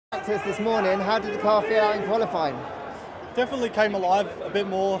Practice this morning, how did the car feel out in qualifying? Definitely came alive a bit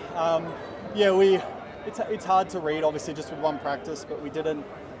more. It's hard to read obviously just with one practice, but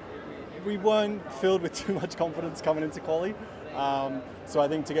we weren't filled with too much confidence coming into quali. So I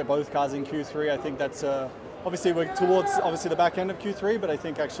think to get both cars in Q3, I think that's obviously we're towards the back end of Q3, but I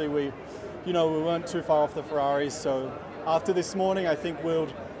think actually we weren't too far off the Ferraris. So after this morning, I think I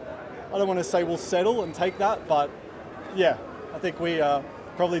don't want to say we'll settle and take that, but yeah, I think we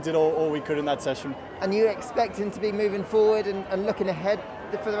probably did all we could in that session. And you expecting to be moving forward and looking ahead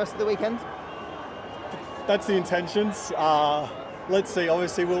for the rest of the weekend? That's the intentions. Let's see.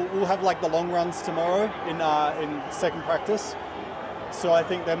 Obviously, we'll have like the long runs tomorrow in second practice. So I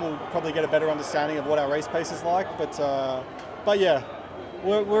think then we'll probably get a better understanding of what our race pace is like. But yeah,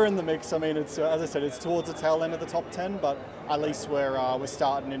 we're in the mix. I mean, it's as I said, it's towards the tail end of the top 10, but at least we're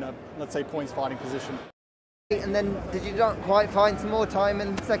starting in a, let's say, points fighting position. And then did you not quite find some more time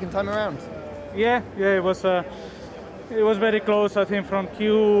in the second time around? Yeah, it was very close. I think from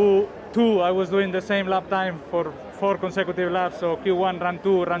Q2 I was doing the same lap time for 4 consecutive laps. So Q1 ran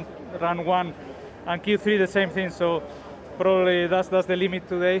 2, ran 1, and Q3 the same thing. So probably that's the limit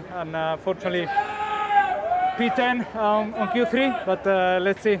today. And fortunately P10 on Q3, but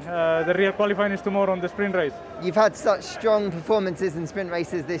let's see. The real qualifying is tomorrow on the sprint race. You've had such strong performances in sprint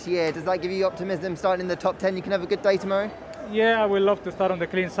races this year. Does that give you optimism starting in the top 10? You can have a good day tomorrow? Yeah, I would love to start on the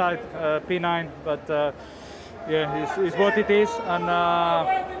clean side, P9, but yeah, it's what it is, and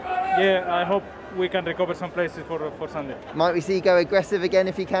yeah, I hope we can recover some places for Sunday. Might we see you go aggressive again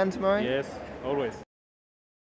if you can tomorrow? Yes, always.